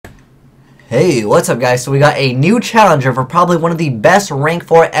Hey, what's up guys? So we got a new challenger for probably one of the best rank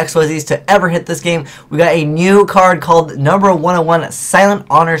 4 XYZs to ever hit this game. We got a new card called number 101 Silent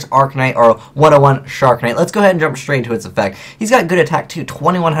Honors Arcanite, or 101 Shark Knight. Let's go ahead and jump straight into its effect. He's got good attack too,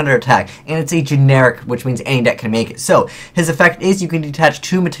 2100 attack, and it's a generic, which means any deck can make it. So his effect is you can detach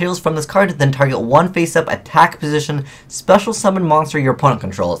 2 materials from this card, then target one face-up attack position special summon monster your opponent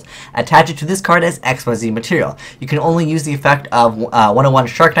controls. Attach it to this card as XYZ material. You can only use the effect of 101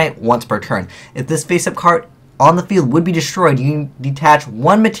 Shark Knight once per turn. If this face-up card on the field would be destroyed, you can detach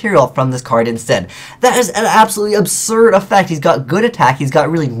one material from this card instead. That is an absolutely absurd effect. He's got good attack, he's got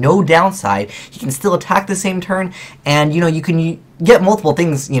really no downside, he can still attack the same turn, and you can get multiple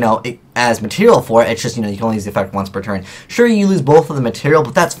things, as material for it. It's just, you can only use the effect once per turn. Sure, you lose both of the material,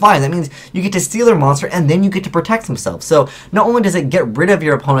 but that's fine. That means you get to steal their monster, and then you get to protect themselves. So, not only does it get rid of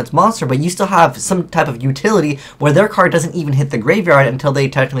your opponent's monster, but you still have some type of utility where their card doesn't even hit the graveyard until they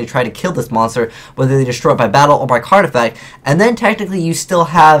technically try to kill this monster, whether they destroy it by battle or by card effect. And then, technically, you still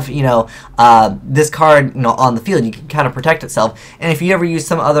have, this card, on the field. You can kind of protect itself. And if you ever use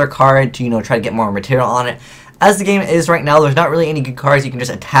some other card to, try to get more material on it, as the game is right now, there's not really any good cards you can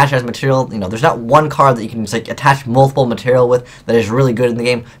just attach as material. There's not one card that you can just attach multiple material with that is really good in the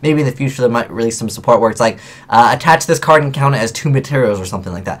game. Maybe in the future there might release some support where it's like, attach this card and count it as 2 materials or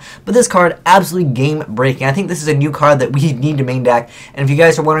something like that. But this card, absolutely game breaking. I think this is a new card that we need to main deck. And if you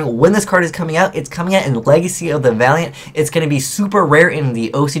guys are wondering when this card is coming out, it's coming out in Legacy of the Valiant. It's going to be super rare in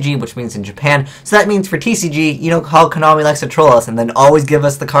the OCG, which means in Japan. So that means for TCG, how Konami likes to troll us and then always give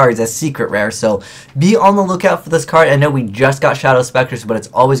us the cards as secret rare. So be on the lookout for this card. I know we just got Shadow Specters, but it's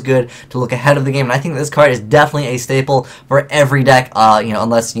always good to look ahead of the game, and I think this card is definitely a staple for every deck,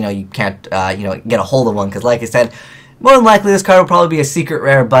 unless, you can't, get a hold of one, because like I said, more than likely this card will probably be a secret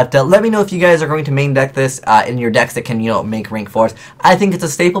rare, but let me know if you guys are going to main deck this in your decks that can, make rank 4s. I think it's a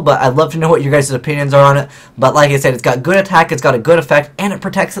staple, but I'd love to know what your guys' opinions are on it. But like I said, it's got good attack, it's got a good effect, and it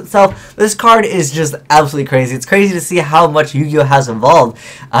protects itself. This card is just absolutely crazy. It's crazy to see how much Yu-Gi-Oh! Has evolved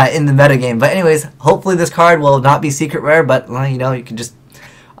in the metagame. But anyways, hopefully this card will not be secret rare, but, you can just...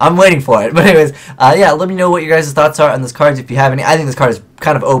 I'm waiting for it. But anyways, yeah, let me know what your guys' thoughts are on this cards if you have any. I think this card is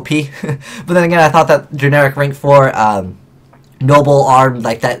kind of OP. But then again, I thought that generic rank 4 Noble Arm,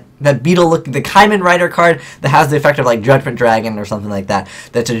 like that beetle looking, the Kaiman Rider card that has the effect of like Judgment Dragon or something like that.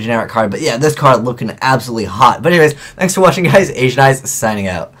 That's a generic card. But yeah, this card looking absolutely hot. But anyways, thanks for watching guys. Asian Eyes signing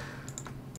out.